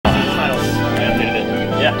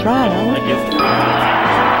Thank you.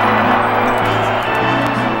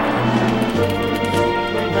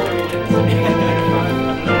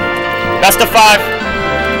 Best of 5.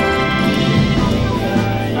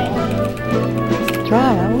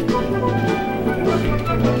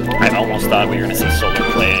 I almost thought we were going to see Solar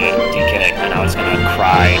play DK, and I was going to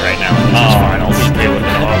cry right now in these finals. They would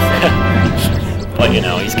have been awesome. But you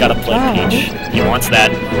know, he's got to play Peach. He wants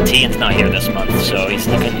that. Tian's not here this month, so he's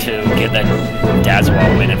looking to get that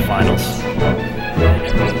Dazwall win in finals.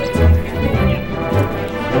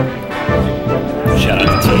 Shout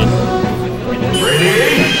out to Tian.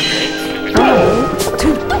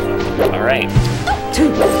 Alright.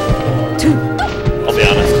 I'll be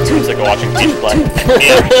honest, it's like watching Peach play.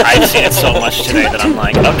 Yeah, I've seen it so much today that I'm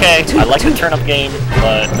like, okay, I like the turn-up game,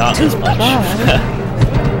 but not as much.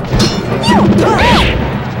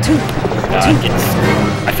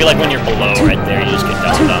 I feel like when you're below right there, you just get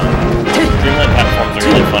dumped on. Dreamland platforms are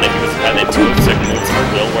really funny because how they move certain moves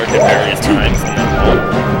will work at various times and then won't.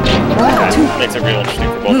 Makes it real interesting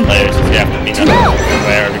for both players because you have to be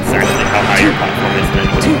aware of exactly how high your platform is at any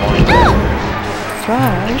given point.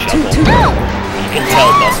 You can tell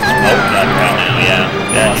Dustin's poking up right now, yeah.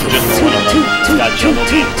 Yeah, he's just one of them. He's got Jungle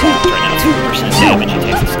being blocked right now, 2% damage, he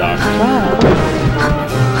takes a stock.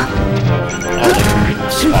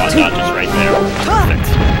 Spot dodges right there. Perfect.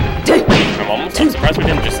 I'm surprised we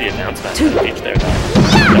didn't just see a down smash on the Peach there, though.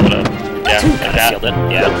 That would've, yeah, like that. Sealed it,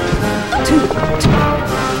 yeah.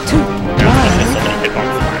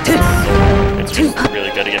 It's just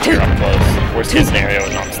really good to get here up close. Worst case scenario,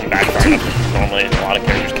 it knocks them back far enough. Normally, a lot of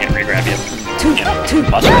characters can't re-grab you. Yeah,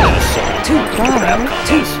 Buster has so many grab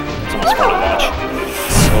combos. It's almost fun to watch.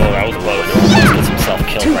 Oh, that was low. He gets himself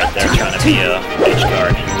killed right there trying to be a edge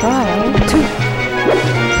guard.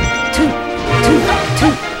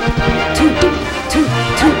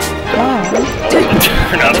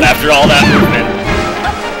 Turn up after all that movement.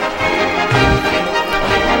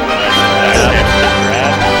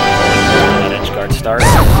 That edge guard starts.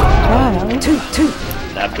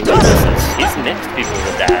 That boost misses. He's mixed people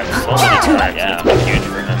with that so many times. Yeah. It's been huge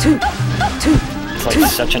for him. It's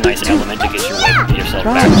like such a nice element to get yourself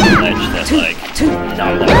back to the ledge that like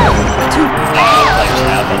not a lot of players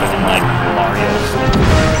have other than like Mario's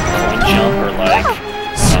coin jump or like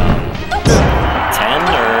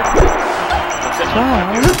 10 or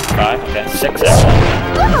 5, okay, 6 actually.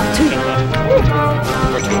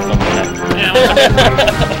 We're too close to that. Yeah,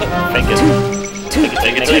 fake it.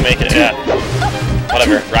 Take it till you make it, yeah.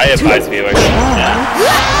 Whatever, Riot buys viewers. Yeah.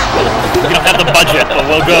 We don't have the budget, but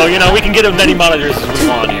we'll go, you know, we can get as many monitors as we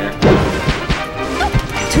want here.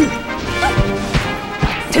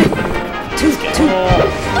 She's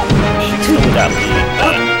still with that lead,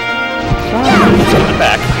 but he's coming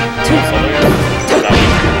back.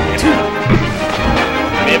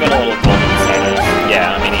 May have been a little cold inside us.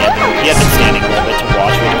 Yeah, I mean, he had been standing a little bit to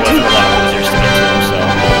watch, but he wasn't a lot of losers to get to him, so.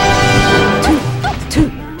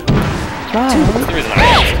 That's the reason I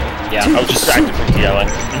asked. Yeah, I was distracted from DLA.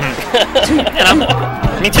 And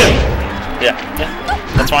me too. Yeah.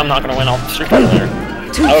 That's why I'm not going to win all Street Fighter later.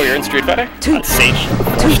 Oh, you're in Street Fighter? Sage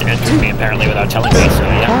forced entered me apparently without telling me, so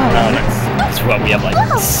yeah. Oh, nice. So what, we have like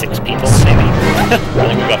 6 people, maybe? I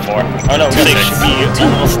think we got 4. Oh no, we got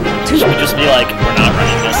 6. Should we just be like, we're not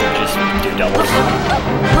running this and just do doubles?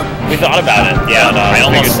 We thought about it. Yeah, no, I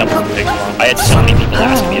almost, I had so many people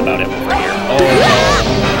ask me about it over here. Oh,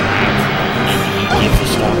 he needs to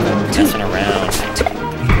stop messing around.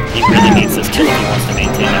 He really needs this kill if he wants to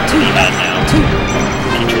maintain that he had now.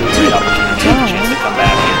 Peach with a great opportunity, a chance to come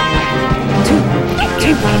back here. In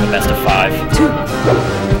game 1 of the best of 5.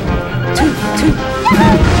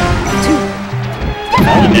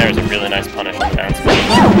 all in there is a really nice punish on bounce. Is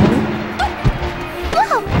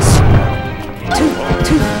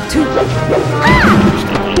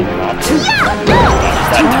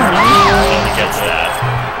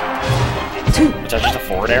that just a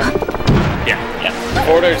forward air? Yeah.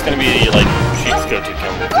 Forward air is going to be like Sheik's go-to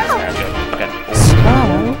kill in this matchup. Okay.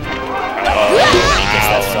 He gets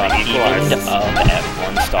that stock equalized at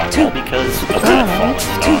 1 stock all because of that fallen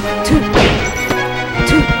stock.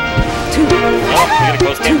 Oh, we got a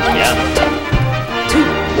close game. Yeah.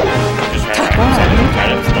 Just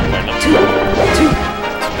trying to still learn them.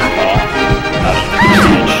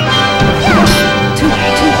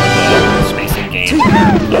 Spacing game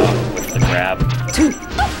with the grab.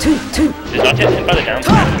 He's not getting hit by the down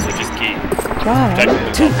smashes, which is key. Protecting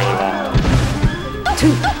himself really well.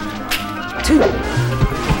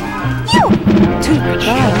 Yeah,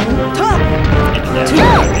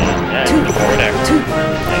 into the forward air.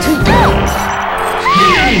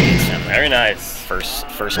 Nice. Very nice.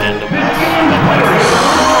 first game to win.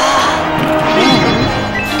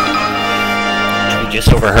 We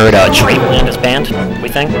just overheard Dreamland is banned, we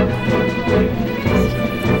think.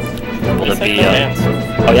 Will it be,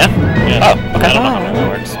 oh yeah? Yeah. Oh, okay. I don't know how that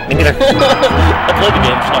works. Me neither. I played the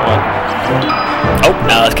game, just not one.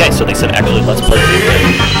 Oh, okay, so they said actually let's play the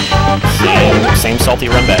game. Same salty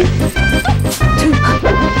run back.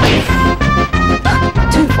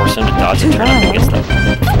 Force him to dodge and turn up against them.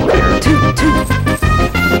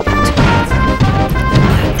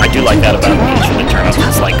 I do like that about each of the turn-ups.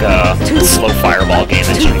 It's like a slow fireball game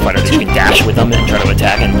in Street Fighter that you can dash with them and try to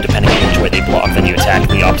attack, and depending on which way they block, then you attack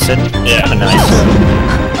the opposite. Yeah. Kinda nice.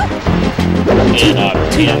 And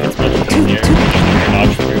TM, it's much easier. You can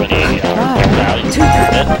dodge through any value.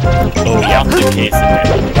 Oh yeah. The case in there.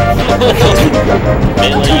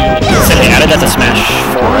 Mainly you... So they added that to Smash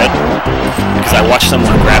 4, right? Because I watched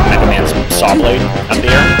someone grab Mega Man's saw blade up the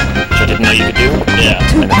air, which I didn't know you could do. Yeah.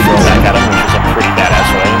 And then throw it back at him, which was a pretty badass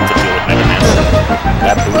way to deal with Mega Man.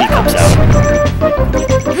 That booty comes out.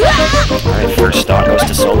 Alright, first stock goes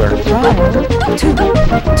to Solar.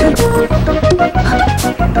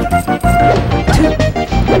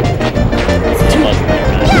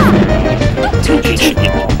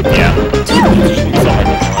 Yeah.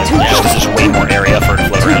 Just there's way more area for it to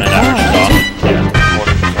float around and after she's off. Yeah.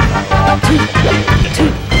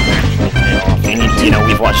 And you know,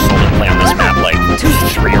 we've watched Solar play on this map like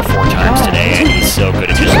 3 or 4 times today, and he's so good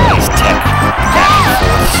at just these tech back and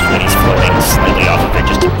forths when he's floating slightly off of it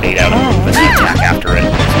just to bait out a move and then attack after it.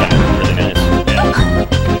 It's been really nice.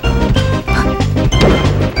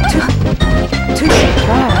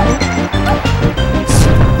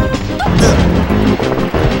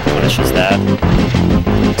 Punishes that.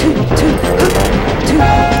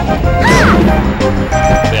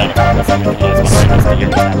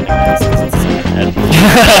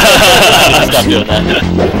 Stop doing that.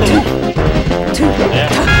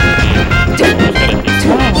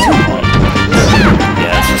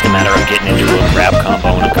 Yeah, it's just a matter of getting into a grab combo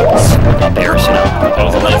and a couple up airs, you know. That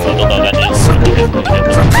was a nice little though, that is.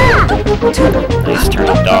 Nice turn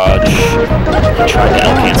up dodge. He tried to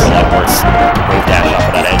L-cancel upwards, wave dash off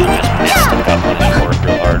of that edge and just missed and got punished for it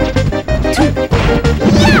real hard.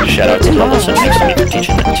 Shout out to Levelson next to me for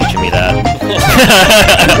teaching me that.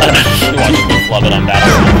 You watch me flub it on battle.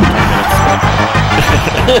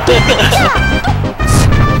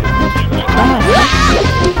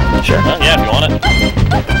 Sure. Yeah, if you want it.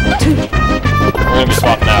 We're gonna be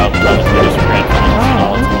swapping out just grand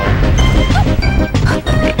finals.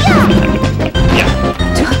 Yeah.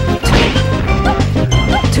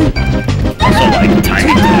 So like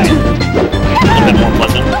timing today, a little bit more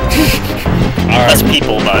pleasant. Less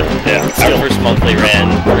people, but yeah. Our first monthly ran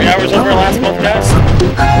 3 hours over last month, guys.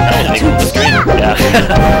 That wasn't even the stream. Yeah.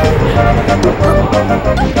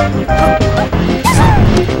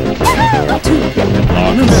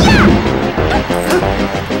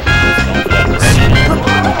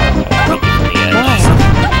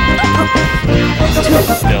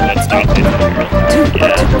 Still, let's stop it.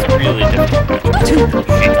 Yeah, it's a really difficult match.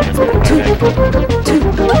 Sheet on this one.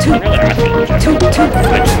 I'm really happy with the job.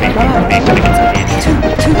 I just think we make it against Page.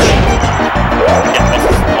 Yeah, this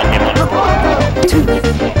is one game on.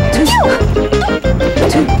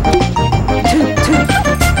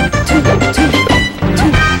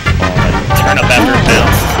 Turn up after a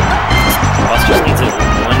bounce. Boss just needs it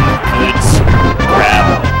one good grab,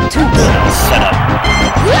 set up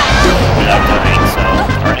without dying, so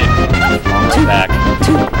alright. Long back.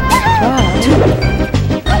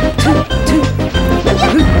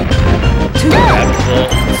 Grab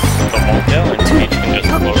the whole kill and Page can just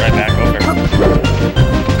float right back over.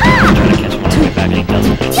 Trying to catch him on his way back and he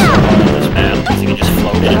doesn't. It's so hard on this map because he can just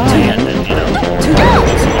float it and land and, you know.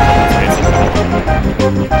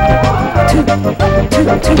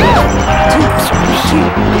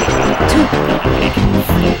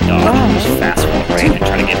 Just fast walk right and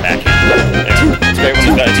try to get back in. Yeah, it's great when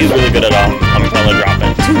he's got, he's really good at umbrella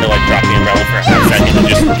dropping. He'll like drop the umbrella for a half second and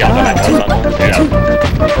just get on that horizontal. Yeah.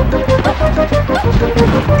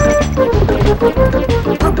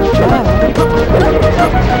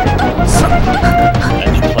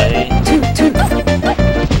 Edge play.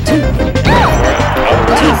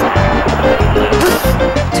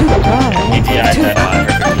 EDI that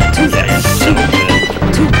perfectly. Yeah, so good.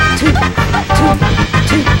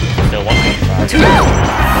 Still 185.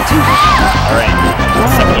 Alright,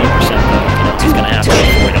 78% though. He's gonna have to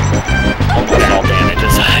avoid him. Almost all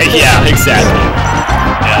damages. Yeah, exactly.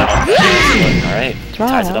 Yeah. Alright,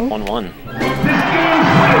 ties it up 1-1.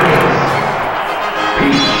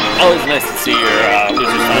 Always nice to see your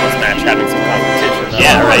losers finals match having some competition. Though.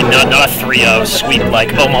 Yeah, right. Not a 3-0 sweep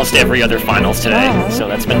like almost every other finals today.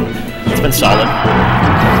 So it's been solid.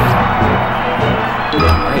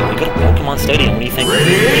 Alright, we go to Pokemon Stadium. What do you think?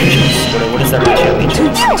 What is that ratio? It's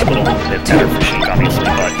a little bit better for Sheik, obviously,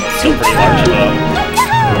 but still pretty large of a...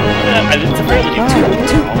 Yeah, it's a fairly deep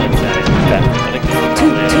 2, all I'd say. Okay. I think this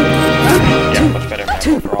is probably much better match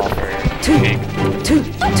overall for Sheik.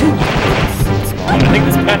 I think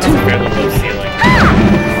this match has a fairly low ceiling.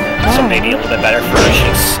 So maybe a little bit better for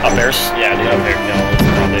Sheik's up airs? Yeah, the up air kill is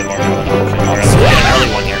probably more relevant option. Oh, so we had an early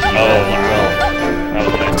one here. Oh, wow. That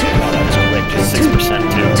was nice. That was quick, just 6%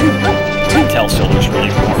 too. You can tell Silver's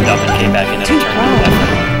really warmed up and came back into the tournament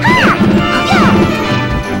effort.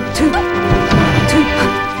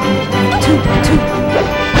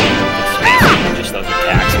 And just those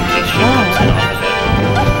attacks in case she comes in off of it.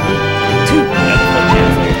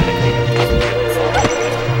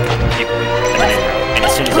 And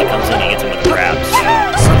as soon as he comes in, he gets him with grabs.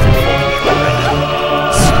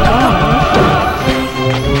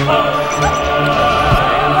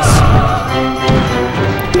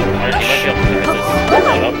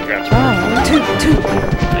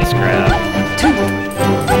 Nice grab.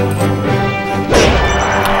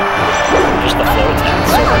 Just the flow attack,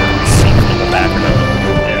 so seems to go back.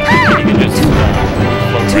 Yeah, you can just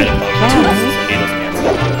float right above the needles cancel.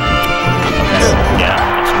 Okay, yeah,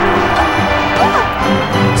 that's true.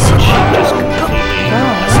 She just completely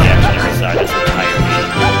reactionary side this entire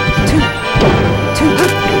game. Here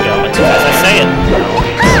we go, as I say it.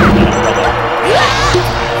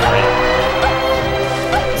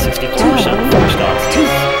 64% of force dogs is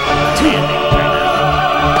standing right now.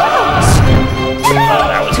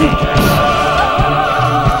 That was dangerous.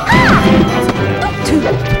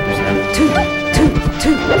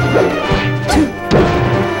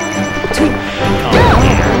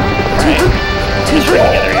 Just right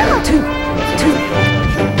together here.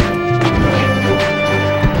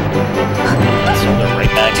 So they're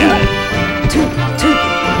right back at it.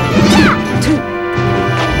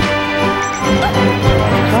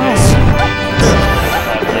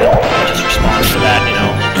 Just responds to that, you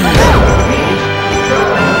know.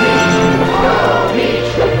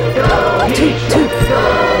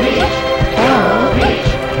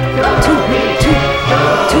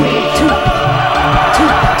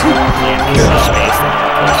 Space,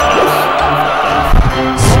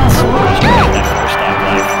 so we're just gonna get that first stop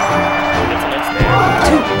life.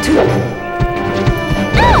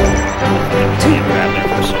 Grab there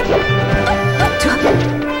for a second.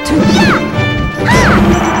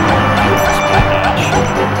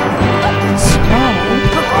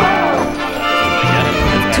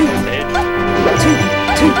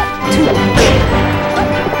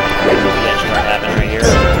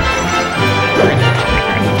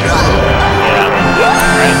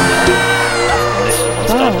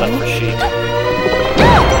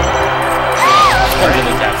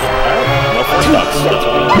 That's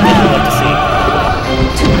what we like to see.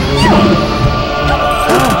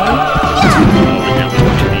 And now we go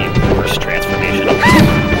to the reverse transformation. What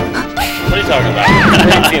are you talking about?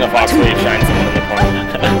 I've seen a fox wave shine someone in the corner.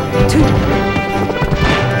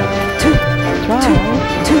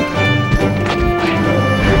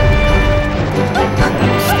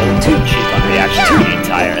 Still cheap on reaction to the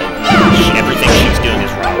entire. Everything she's doing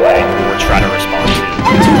is wrong way. We're trying to respond to.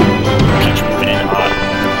 Peach moving in hot.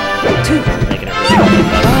 Making it really good.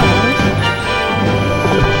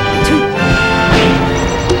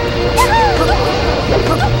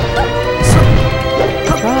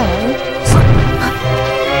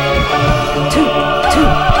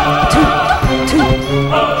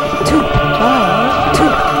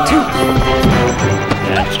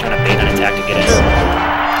 Yeah, just trying to bait an attack to get in. He's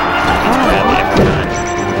grabbing every time.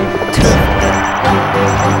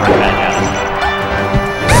 Right back at him.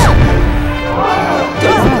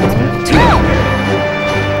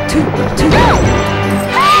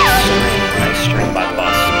 Nice string by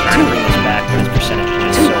Bus. Trying to bring this back, but his percentage is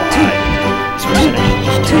just so high. His percentage is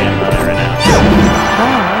just too damn high right now.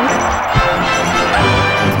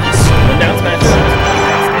 The down smash is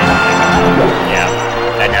yeah,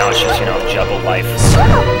 and now it's just, you know, juggle life.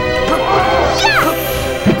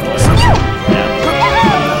 Yeah.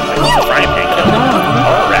 Like the frying pan kill.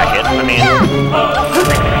 Oh, racket. I mean...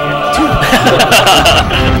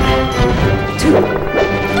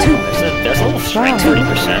 there's a little strength,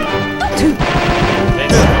 30%.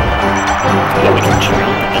 Yeah, we can cheer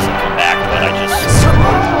on it, doesn't come back, but I just...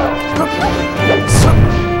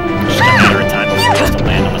 Just a matter of time before he has to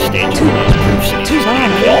land on the stage with those proofs and he's just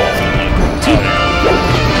getting kills. I'm like, oh yeah.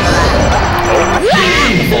 Oh,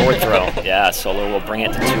 the forward throw. Yeah, Solar will bring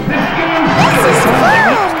it to 2.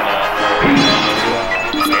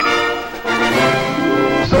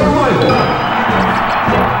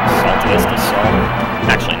 Saltiest of salt.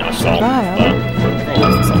 Actually, no salt. Everyone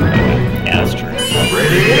wants the salt. Yeah, that's true.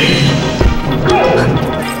 Ready?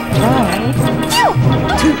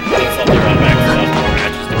 Salty runback stuff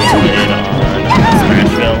matches to be played on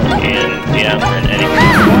Smashville and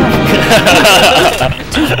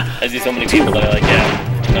I see so many people that are like,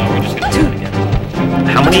 yeah, no, we're just gonna do it again.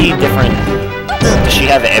 How many different... Does she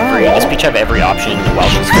have every... Does Peach have every option while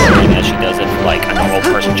she's floating as she does it like a normal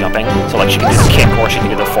person jumping? So like she can do the kick or she can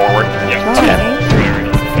do the forward? Yeah. Okay.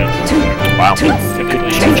 Wow. It's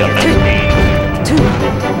typically Change up there.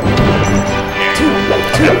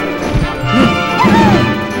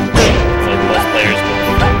 So most players will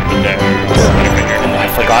put their finger in the I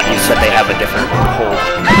forgot you said they have a different hold.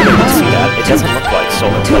 I didn't see that. It doesn't look like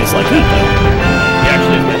Solar plays like that though. Yeah,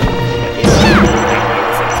 actually, it's mentioned.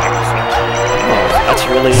 That's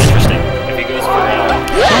really interesting. If he goes for floating,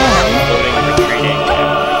 retreating,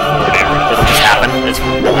 whatever, It'll just happen. it's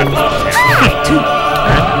will happen.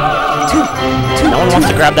 No one wants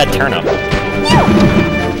to grab that turnip.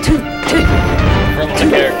 For the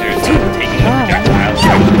characters, taking a projectile is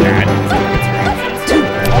actually bad.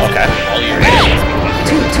 Okay. All your enemies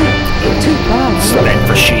Spent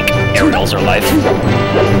for chic. Aerials are life. yeah, I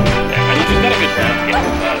think she's got a good ground game.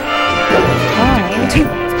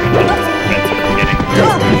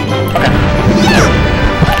 Okay.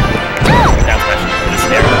 Down smash is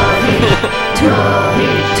there.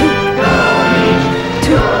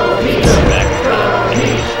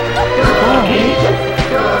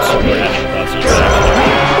 So we're having buffs.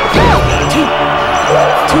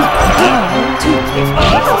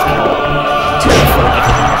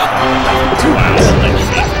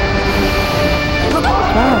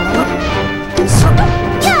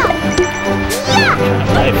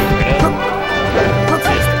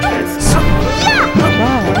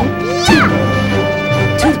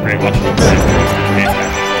 Great watching the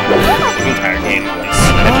entire game.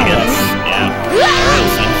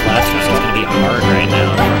 Flats versus it's gonna be hard right now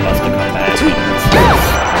for us to come back.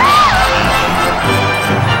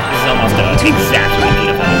 This is almost an exact repeat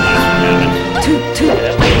of how the last one happened.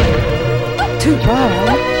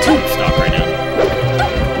 Stop right now.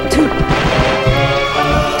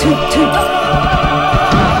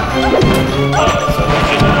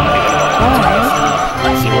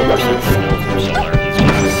 Zero versus Snow from Solar. He's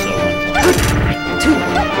just so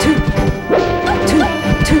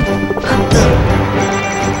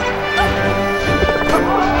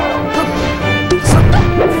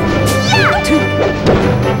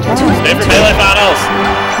Stay for Melee Finals!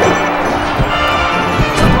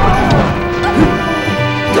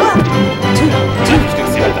 Interesting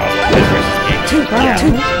to see what Dawson plays versus Game. Yeah. He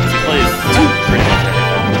plays pretty much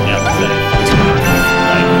everything. Yeah, like,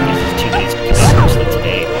 this is too many mostly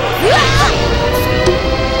today.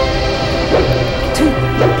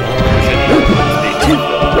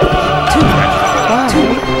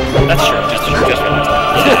 That's true, just relax.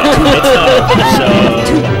 So,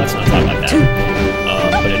 let's not talk like that.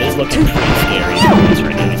 But it is looking pretty scary. It's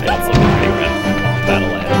right now, he's got looking pretty red. Long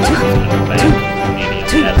battle ahead. Maybe on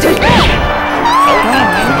that. Oh, there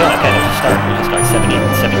we go. Okay, there's a start. We'll just start 17% on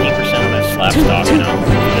that slap stock, you know.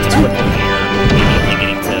 It's a quick one here. Maybe only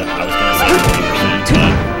getting to, I was going to say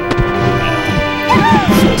 40%, but,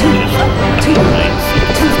 so just nice.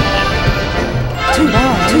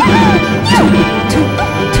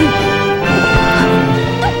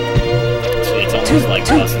 So it's almost like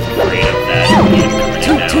us is afraid of that game coming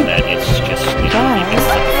in now, that it's just, you know, he thinks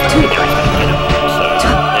like everything's going to get him, so,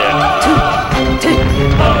 yeah.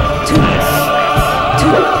 Nice.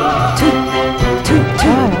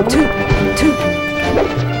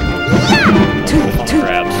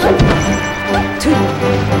 Grabs.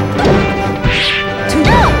 Sheep.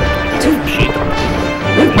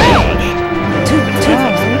 Dodge.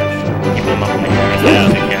 Keep them up in the air as long as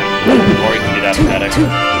you can. Or you can do that pathetic.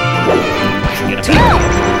 Should get him back.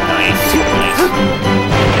 Nice.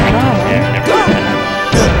 Yeah, never did that.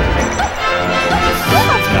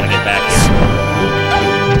 He's gotta get back here.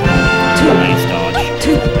 Nice dodge.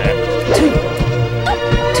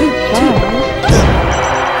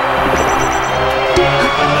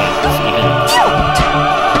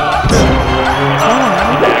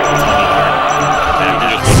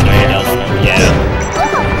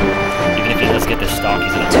 Get this stock,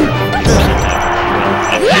 he's at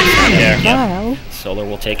 40% now. Solar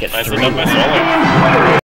will take it Nicely 3. done by Solar.